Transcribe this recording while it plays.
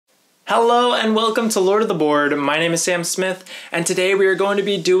Hello and welcome to Lord of the Board. My name is Sam Smith, and today we are going to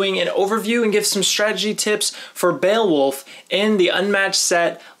be doing an overview and give some strategy tips for Beowulf in the Unmatched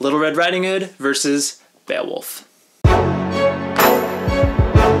set, Little Red Riding Hood versus Beowulf.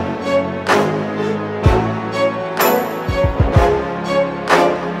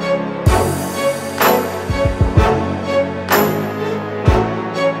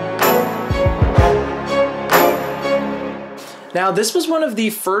 Now, this was one of the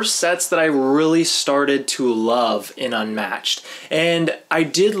first sets that I really started to love in Unmatched. And I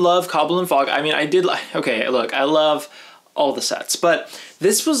did love Cobble and Fog. I mean, okay, look, I love all the sets, but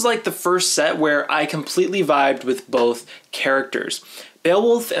this was like the first set where I completely vibed with both characters.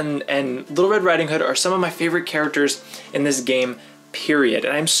 Beowulf and Little Red Riding Hood are some of my favorite characters in this game, period.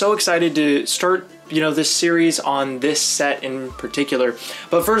 And I'm so excited to start this series on this set in particular.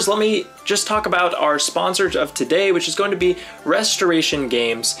 But first, let me just talk about our sponsors of today, which is going to be Restoration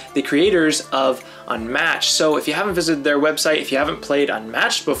Games, the creators of Unmatched. So if you haven't visited their website, if you haven't played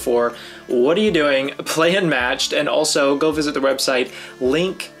Unmatched before, what are you doing? Play Unmatched, and also go visit the website,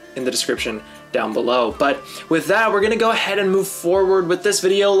 link in the description down below. But with that, we're going to go ahead and move forward with this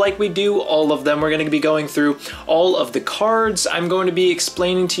video like we do all of them. We're going to be going through all of the cards. I'm going to be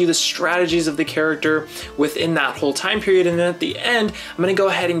explaining to you the strategies of the character within that whole time period, and then at the end, I'm going to go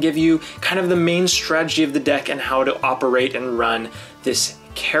ahead and give you kind of the main strategy of the deck and how to operate and run this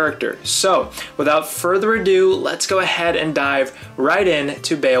character. So without further ado, let's go ahead and dive right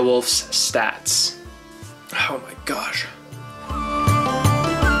into Beowulf's stats. Oh my gosh.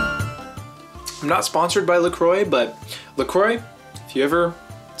 I'm not sponsored by LaCroix, but LaCroix, if you ever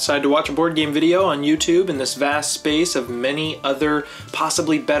decide to watch a board game video on YouTube in this vast space of many other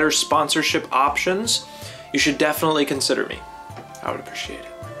possibly better sponsorship options, you should definitely consider me. I would appreciate it.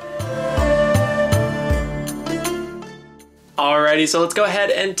 Alrighty, so let's go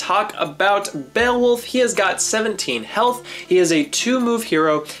ahead and talk about Beowulf. He has got 17 health. He is a 2-move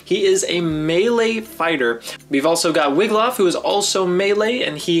hero. He is a melee fighter. We've also got WIGLAFS, who is also melee,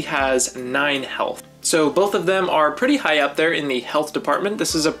 and he has 9 health. So both of them are pretty high up there in the health department.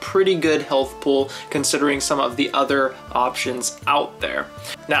 This is a pretty good health pool considering some of the other options out there.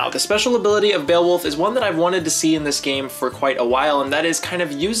 Now, the special ability of Beowulf is one that I've wanted to see in this game for quite a while, and that is kind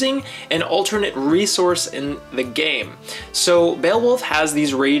of using an alternate resource in the game. So Beowulf has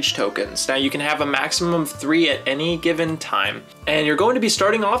these rage tokens. Now, you can have a maximum of 3 at any given time, and you're going to be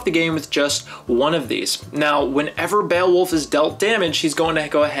starting off the game with just one of these. Now, whenever Beowulf is dealt damage, he's going to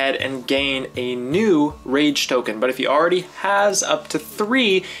go ahead and gain a new rage token, but if he already has up to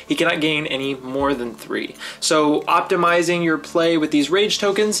 3, he cannot gain any more than 3. So optimizing your play with these rage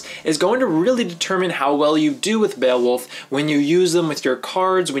tokens is going to really determine how well you do with Beowulf, when you use them with your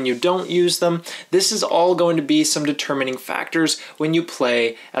cards, when you don't use them. This is all going to be some determining factors when you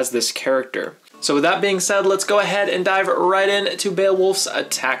play as this character. So with that being said, let's go ahead and dive right into Beowulf's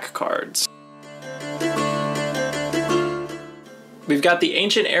attack cards. We've got the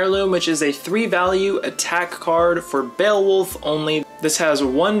Ancient Heirloom, which is a 3-value attack card for Beowulf only. This has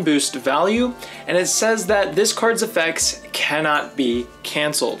 1 boost value, and it says that this card's effects cannot be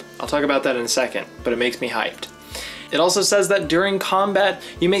cancelled. I'll talk about that in a second, but it makes me hyped. It also says that during combat,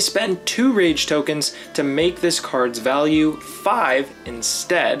 you may spend 2 rage tokens to make this card's value 5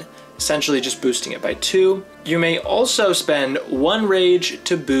 instead, essentially just boosting it by 2. You may also spend 1 rage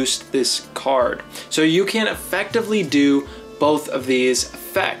to boost this card. So you can effectively do both of these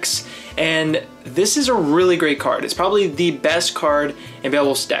effects. And this is a really great card. It's probably the best card in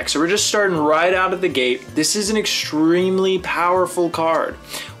Beowulf's deck. So we're just starting right out of the gate. This is an extremely powerful card.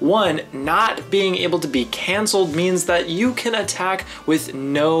 One, not being able to be canceled means that you can attack with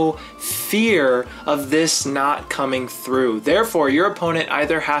no fear of this not coming through. Therefore, your opponent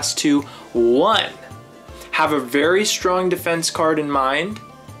either has to, 1, have a very strong defense card in mind,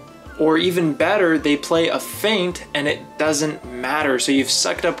 or even better, they play a feint and it doesn't matter. So you've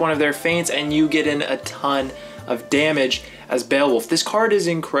sucked up one of their feints and you get in a ton of damage as Beowulf. This card is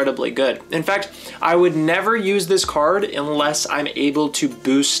incredibly good. In fact, I would never use this card unless I'm able to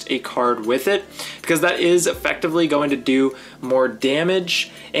boost a card with it, because that is effectively going to do more damage.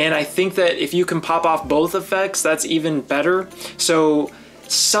 And I think that if you can pop off both effects, that's even better. So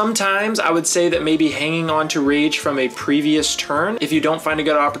sometimes I would say that maybe hanging on to rage from a previous turn, if you don't find a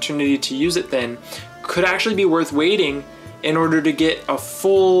good opportunity to use it then, could actually be worth waiting in order to get a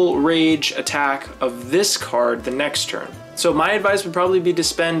full rage attack of this card the next turn. So my advice would probably be to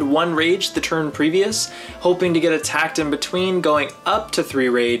spend 1 rage the turn previous, hoping to get attacked in between, going up to 3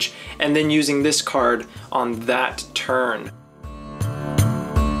 rage, and then using this card on that turn.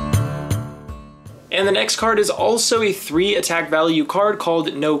 And the next card is also a 3 attack value card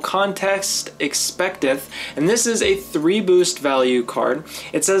called No Contest Expecteth, and this is a 3 boost value card.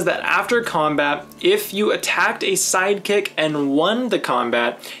 It says that after combat, if you attacked a sidekick and won the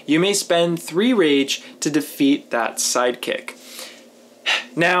combat, you may spend 3 rage to defeat that sidekick.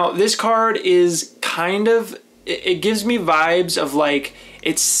 Now, this card is kind of, it gives me vibes of like,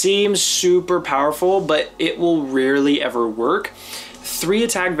 it seems super powerful, but it will rarely ever work. 3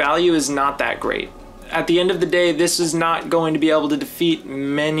 attack value is not that great. At the end of the day, this is not going to be able to defeat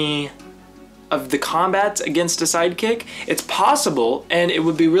many of the combats against a sidekick. It's possible, and it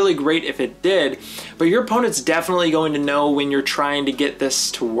would be really great if it did, but your opponent's definitely going to know when you're trying to get this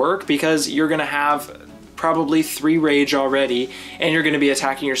to work, because you're gonna have probably 3 rage already, and you're gonna be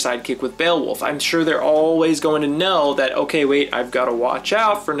attacking your sidekick with Beowulf. I'm sure they're always going to know that, okay, wait, I've gotta watch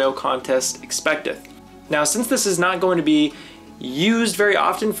out for No Contest Expecteth. Now, since this is not going to be used very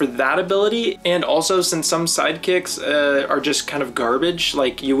often for that ability, and also since some sidekicks are just kind of garbage,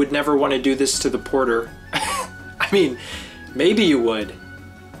 like you would never want to do this to the porter. I mean, maybe you would,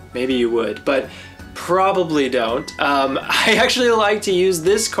 but probably don't. I actually like to use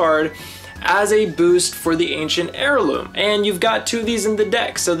this card as a boost for the Ancient Heirloom, and you've got 2 of these in the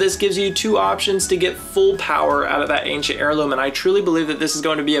deck, so this gives you 2 options to get full power out of that Ancient Heirloom, and I truly believe that this is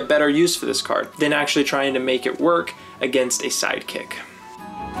going to be a better use for this card than actually trying to make it work against a sidekick.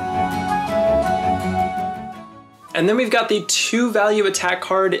 And then we've got the 2 value attack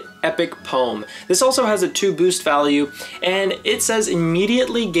card, Epic Poem. This also has a 2 boost value, and it says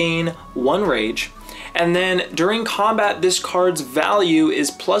immediately gain 1 rage. And then during combat, this card's value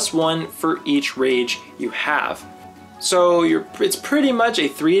is +1 for each rage you have. So it's pretty much a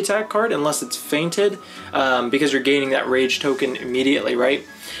 3 attack card unless it's fainted, because you're gaining that rage token immediately, right?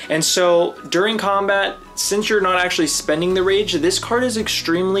 And so during combat, since you're not actually spending the rage, this card is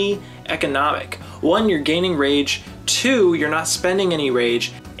extremely economic. 1, you're gaining rage. 2, you're not spending any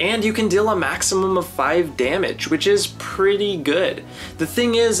rage. And you can deal a maximum of 5 damage, which is pretty good. The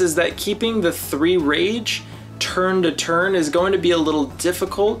thing is that keeping the 3 rage turn to turn is going to be a little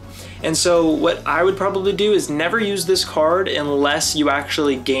difficult. And so what I would probably do is never use this card unless you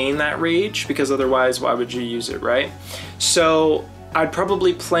actually gain that rage, because otherwise why would you use it, right? So I'd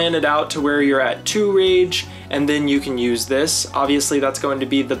probably plan it out to where you're at 2 rage, and then you can use this. Obviously that's going to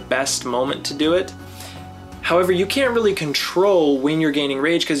be the best moment to do it. However, you can't really control when you're gaining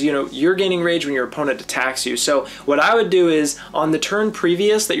rage, because you're gaining rage when your opponent attacks you. So what I would do is on the turn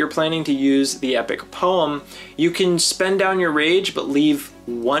previous that you're planning to use the Epic Poem, you can spend down your rage but leave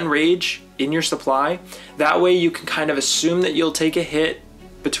 1 rage in your supply. That way you can kind of assume that you'll take a hit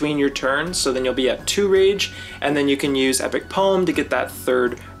between your turns, so then you'll be at 2 rage, and then you can use Epic Poem to get that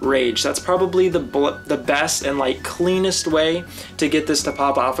 3rd rage. That's probably the best and like cleanest way to get this to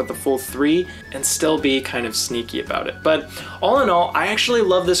pop off at the full 3 and still be kind of sneaky about it. But all in all, I actually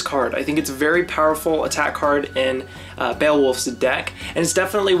love this card. I think it's a very powerful attack card in Beowulf's deck, and it's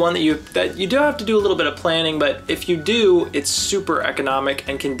definitely one that you do have to do a little bit of planning, but if you do, it's super economic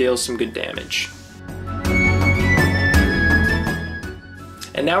and can deal some good damage.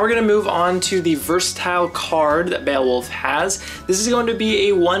 And now we're going to move on to the versatile card that Beowulf has. This is going to be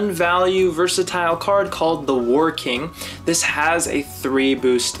a 1 value versatile card called the War King. This has a 3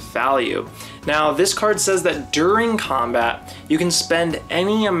 boost value. Now this card says that during combat, you can spend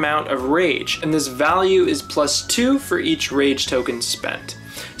any amount of rage, and this value is +2 for each rage token spent.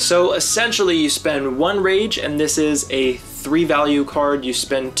 So essentially you spend 1 rage, and this is a 3 value card. You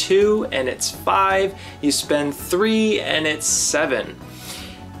spend 2 and it's 5. You spend 3 and it's 7.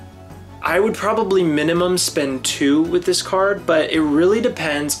 I would probably minimum spend 2 with this card, but it really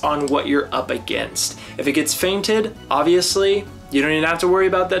depends on what you're up against. If it gets fainted, obviously, you don't even have to worry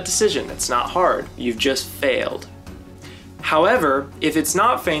about that decision. It's not hard. You've just failed. However, if it's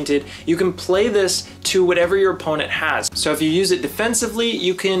not fainted, you can play this to whatever your opponent has. So if you use it defensively,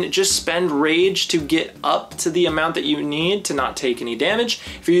 you can just spend rage to get up to the amount that you need to not take any damage.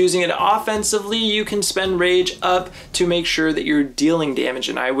 If you're using it offensively, you can spend rage up to make sure that you're dealing damage,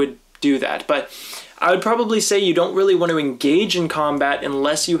 and I would do that. But I would probably say you don't really want to engage in combat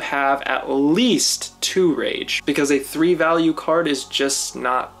unless you have at least 2 rage, because a 3 value card is just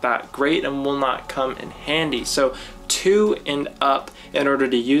not that great and will not come in handy. So 2 and up in order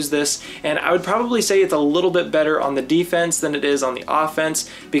to use this, and I would probably say it's a little bit better on the defense than it is on the offense,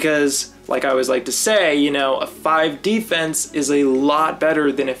 because like I always like to say, a 5 defense is a lot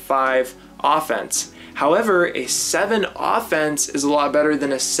better than a 5 offense. However, a 7 offense is a lot better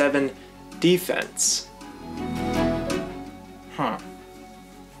than a 7 defense.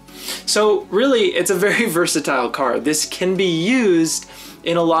 So really, it's a very versatile card. This can be used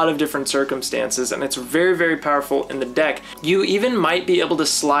in a lot of different circumstances, and it's very, very powerful in the deck. You even might be able to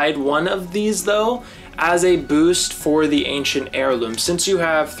slide one of these though as a boost for the Ancient Heirloom, since you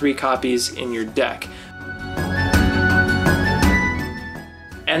have 3 copies in your deck.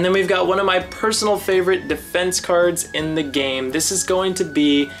 And then we've got one of my personal favorite defense cards in the game. This is going to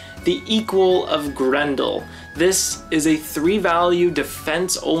be the equal of Grendel. This is a 3-value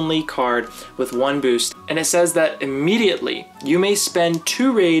defense-only card with 1 boost, and it says that immediately you may spend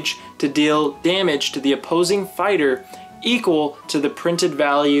 2 rage to deal damage to the opposing fighter equal to the printed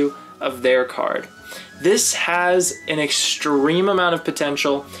value of their card. This has an extreme amount of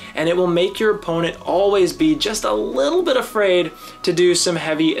potential, and it will make your opponent always be just a little bit afraid to do some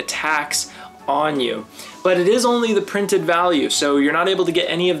heavy attacks on you. But it is only the printed value, so you're not able to get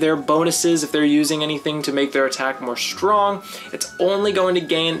any of their bonuses if they're using anything to make their attack more strong. It's only going to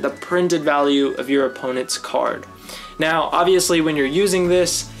gain the printed value of your opponent's card. Now, obviously, when you're using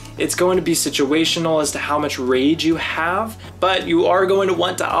this, it's going to be situational as to how much rage you have, but you are going to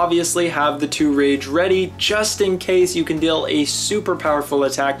want to obviously have the 2 rage ready just in case you can deal a super powerful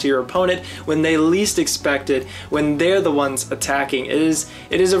attack to your opponent when they least expect it, when they're the ones attacking. It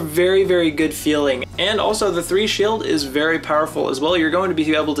is a very, very good feeling. And also the 3 shield is very powerful as well. You're going to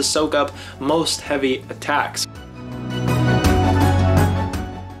be able to soak up most heavy attacks.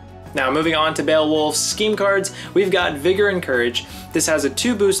 Now moving on to Beowulf's scheme cards, we've got Vigor and Courage. This has a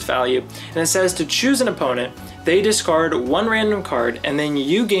 2 boost value, and it says to choose an opponent, they discard 1 random card, and then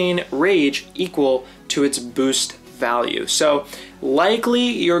you gain rage equal to its boost value. So likely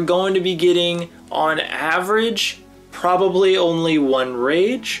you're going to be getting, on average, probably only 1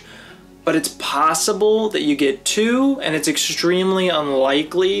 rage, but it's possible that you get 2, and it's extremely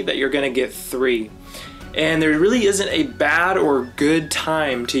unlikely that you're going to get 3. And there really isn't a bad or good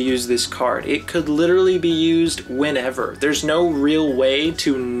time to use this card. It could literally be used whenever. There's no real way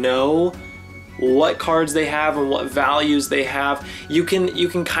to know what cards they have and what values they have. You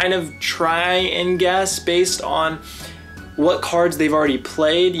can kind of try and guess based on what cards they've already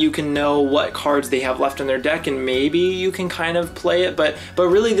played. You can know what cards they have left in their deck, and maybe you can kind of play it, but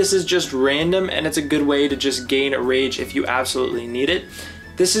really this is just random, and it's a good way to just gain a rage if you absolutely need it.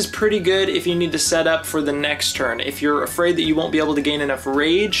 This is pretty good if you need to set up for the next turn. If you're afraid that you won't be able to gain enough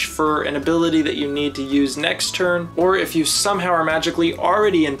rage for an ability that you need to use next turn, or if you somehow are magically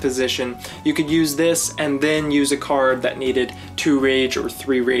already in position, you could use this and then use a card that needed 2 rage or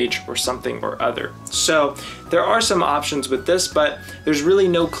 3 rage or something or other. So there are some options with this, but there's really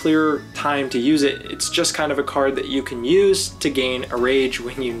no clear time to use it. It's just kind of a card that you can use to gain a rage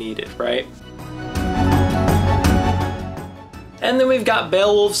when you need it, right? And then we've got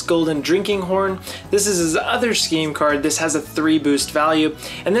Beowulf's Golden Drinking Horn. This is his other scheme card. This has a 3 boost value,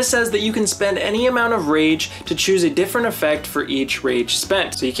 and this says that you can spend any amount of rage to choose a different effect for each rage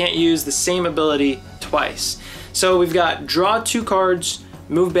spent. So you can't use the same ability twice. So we've got draw 2 cards,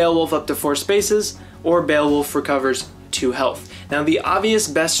 move Beowulf up to 4 spaces, or Beowulf recovers 2 health. Now the obvious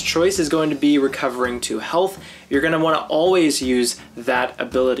best choice is going to be recovering 2 health. You're going to want to always use that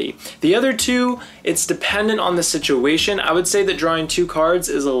ability. The other 2, it's dependent on the situation. I would say that drawing 2 cards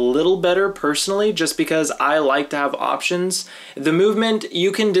is a little better personally, just because I like to have options. The movement,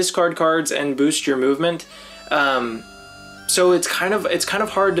 you can discard cards and boost your movement. So it's kind of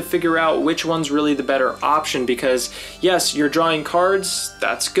hard to figure out which one's really the better option, because yes, you're drawing cards,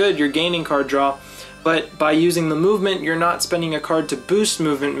 that's good, you're gaining card draw, but by using the movement, you're not spending a card to boost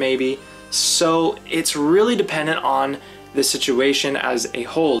movement maybe, so it's really dependent on the situation as a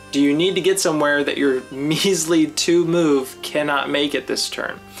whole. Do you need to get somewhere that your measly 2 move cannot make it this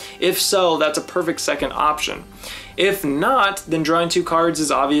turn? If so, that's a perfect second option. If not, then drawing 2 cards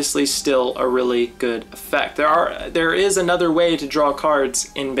is obviously still a really good effect. There is another way to draw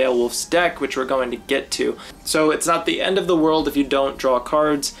cards in Beowulf's deck, which we're going to get to. So it's not the end of the world if you don't draw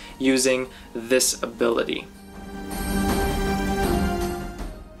cards using this ability.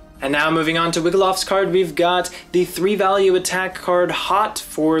 And now moving on to WIGLAFS card, we've got the 3 value attack card Hot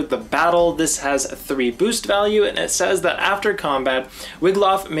for the Battle. This has a 3 boost value, and it says that after combat,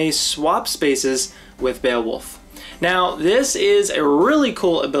 WIGLAF may swap spaces with Beowulf. Now this is a really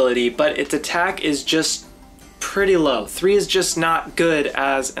cool ability, but its attack is just pretty low. 3 is just not good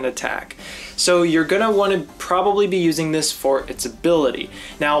as an attack. So you're gonna want to probably be using this for its ability.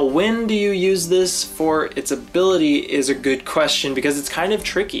 Now, when do you use this for its ability is a good question, because it's kind of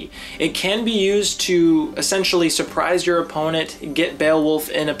tricky. It can be used to essentially surprise your opponent, get Beowulf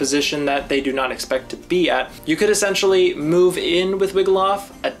in a position that they do not expect to be at. You could essentially move in with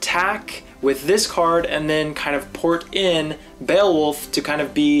WIGLAF, attack with this card, and then kind of port in Beowulf to kind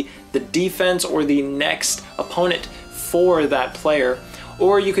of be the defense or the next opponent for that player.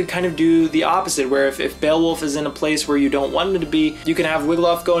 Or you could kind of do the opposite, where if Beowulf is in a place where you don't want him to be, you can have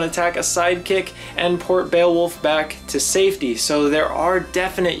Wiglaf go and attack a sidekick and port Beowulf back to safety. So there are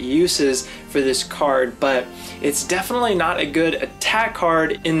definite uses for this card, but it's definitely not a good attack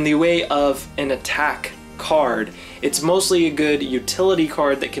card in the way of an attack card. It's mostly a good utility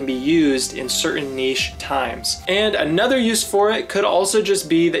card that can be used in certain niche times. And another use for it could also just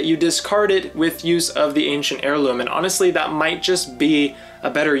be that you discard it with use of the Ancient Heirloom, and honestly that might just be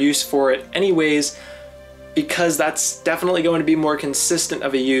a better use for it anyways, because that's definitely going to be more consistent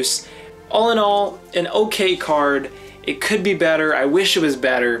of a use. All in all, an okay card. It could be better. I wish it was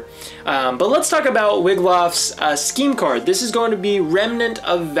better. But let's talk about Wiglaf's scheme card. This is going to be Remnant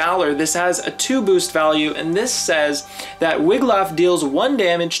of Valor. This has a 2 boost value, and this says that Wiglaf deals 1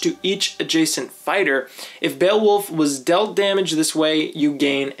 damage to each adjacent fighter. If Beowulf was dealt damage this way, you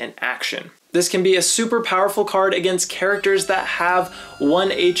gain an action. This can be a super powerful card against characters that have 1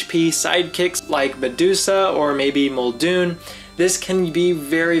 HP sidekicks like Medusa or maybe Muldoon. This can be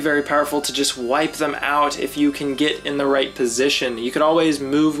very, very powerful to just wipe them out if you can get in the right position. You could always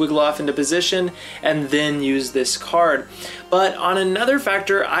move Wiglaf into position and then use this card. But on another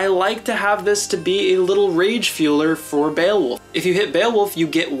factor, I like to have this to be a little rage fueler for Beowulf. If you hit Beowulf, you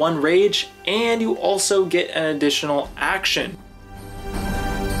get 1 rage and you also get an additional action.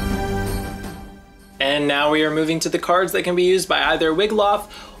 And now we are moving to the cards that can be used by either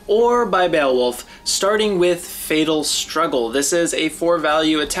Wiglaf or by Beowulf, starting with Fatal Struggle. This is a 4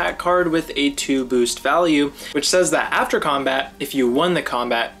 value attack card with a 2 boost value, which says that after combat, if you won the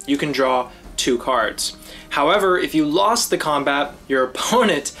combat, you can draw 2 cards. However, if you lost the combat, your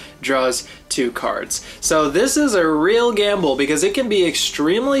opponent draws 2 cards. So this is a real gamble because it can be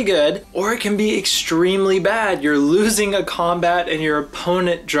extremely good or it can be extremely bad. You're losing a combat and your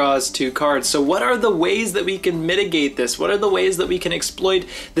opponent draws 2 cards. So what are the ways that we can mitigate this? What are the ways that we can exploit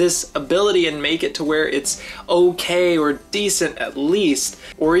this ability and make it to where it's okay or decent at least,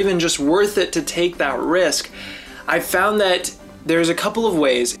 or even just worth it to take that risk? I found that there's a couple of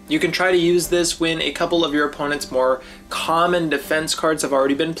ways. You can try to use this when a couple of your opponent's more common defense cards have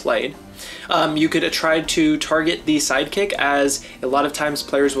already been played. You could try to target the sidekick, as a lot of times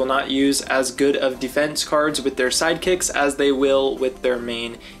players will not use as good of defense cards with their sidekicks as they will with their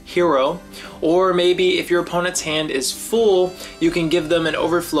main hero. Or maybe if your opponent's hand is full, you can give them an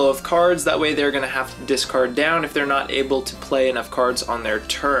overflow of cards. That way they're going to have to discard down if they're not able to play enough cards on their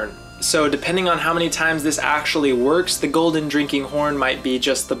turn. So depending on how many times this actually works, the Golden Drinking Horn might be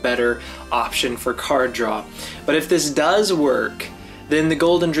just the better option for card draw. But if this does work, then the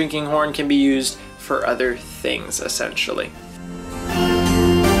Golden Drinking Horn can be used for other things, essentially.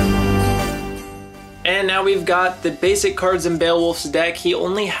 And now we've got the basic cards in Beowulf's deck. He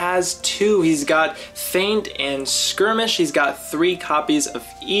only has 2. He's got Feint and Skirmish. He's got 3 copies of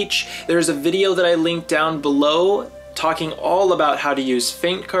each. There's a video that I linked down below talking all about how to use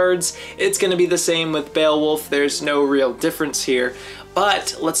Feint cards. It's going to be the same with Beowulf. There's no real difference here.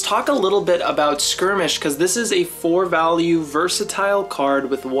 But let's talk a little bit about Skirmish, because this is a 4 value versatile card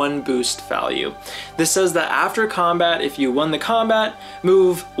with 1 boost value. This says that after combat, if you won the combat,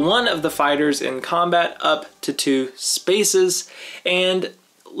 move 1 of the fighters in combat up to 2 spaces. And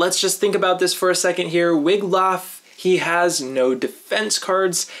let's just think about this for a second here. Wiglaf, he has no defense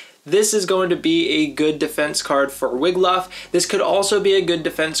cards. This is going to be a good defense card for Wiglaf. This could also be a good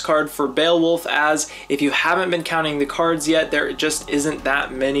defense card for Beowulf, as if you haven't been counting the cards yet, there just isn't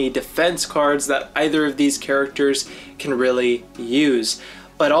that many defense cards that either of these characters can really use.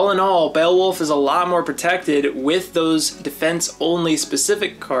 But all in all, Beowulf is a lot more protected with those defense-only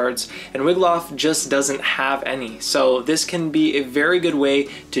specific cards, and Wiglaf just doesn't have any. So this can be a very good way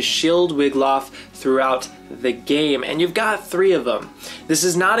to shield Wiglaf throughout the game, and you've got 3 of them. This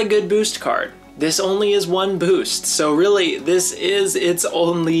is not a good boost card. This only is 1 boost, so really this is its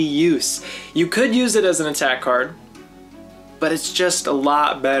only use. You could use it as an attack card, but it's just a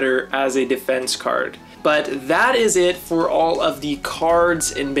lot better as a defense card. But that is it for all of the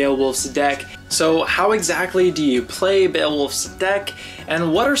cards in Beowulf's deck. So how exactly do you play Beowulf's deck,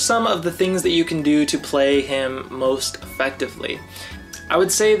 and what are some of the things that you can do to play him most effectively? I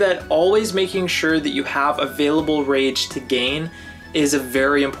would say that always making sure that you have available rage to gain is a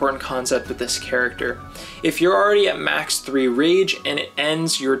very important concept with this character. If you're already at max 3 rage and it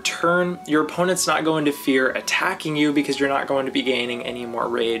ends your turn, your opponent's not going to fear attacking you because you're not going to be gaining any more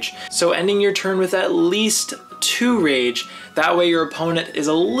rage. So ending your turn with at least 2 rage, that way your opponent is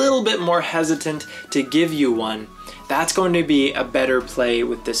a little bit more hesitant to give you 1. That's going to be a better play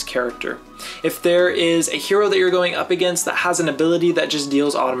with this character. If there is a hero that you're going up against that has an ability that just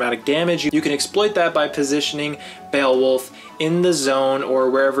deals automatic damage, you can exploit that by positioning Beowulf in the zone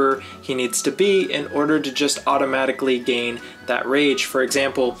or wherever he needs to be in order to just automatically gain that rage. For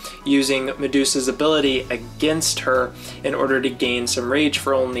example, using Medusa's ability against her in order to gain some rage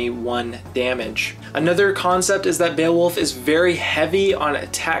for only 1 damage. Another concept is that Beowulf is very heavy on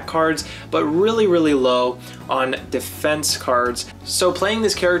attack cards, but really low on defense cards. So playing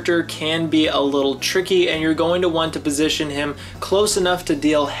this character can be a little tricky, and you're going to want to position him close enough to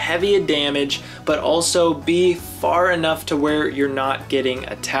deal heavy damage, but also be far enough to where you're not getting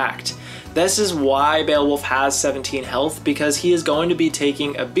attacked. This is why Beowulf has 17 health, because he is going to be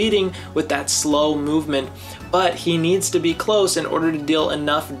taking a beating with that slow movement, but he needs to be close in order to deal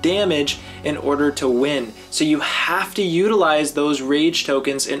enough damage in order to win. So you have to utilize those rage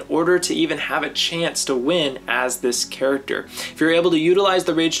tokens in order to even have a chance to win as this character. If you're able to utilize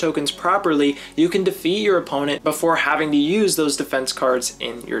the rage tokens properly, you can defeat your opponent before having to use those defense cards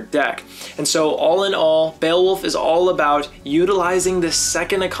in your deck. And so all in all, Beowulf is all about utilizing the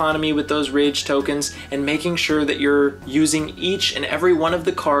second economy with those rage tokens and making sure that you're using each and every one of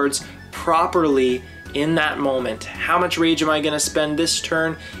the cards properly in that moment. How much rage am I going to spend this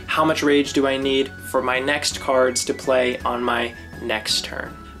turn? How much rage do I need for my next cards to play on my next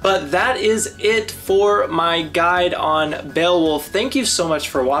turn? But that is it for my guide on Beowulf. Thank you so much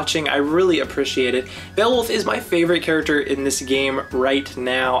for watching. I really appreciate it. Beowulf is my favorite character in this game right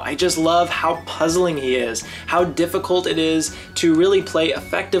now. I just love how puzzling he is, how difficult it is to really play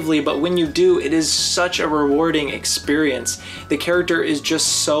effectively, but when you do, it is such a rewarding experience. The character is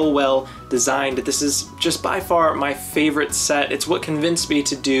just so well designed. This is just by far my favorite set. It's what convinced me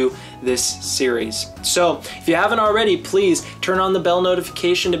to do this series. So if you haven't already, please turn on the bell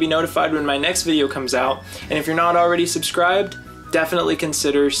notification to be notified when my next video comes out. And if you're not already subscribed, definitely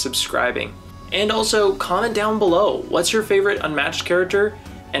consider subscribing. And also comment down below, what's your favorite Unmatched character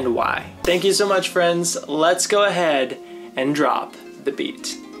and why? Thank you so much, friends. Let's go ahead and drop the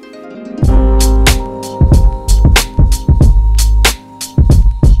beat.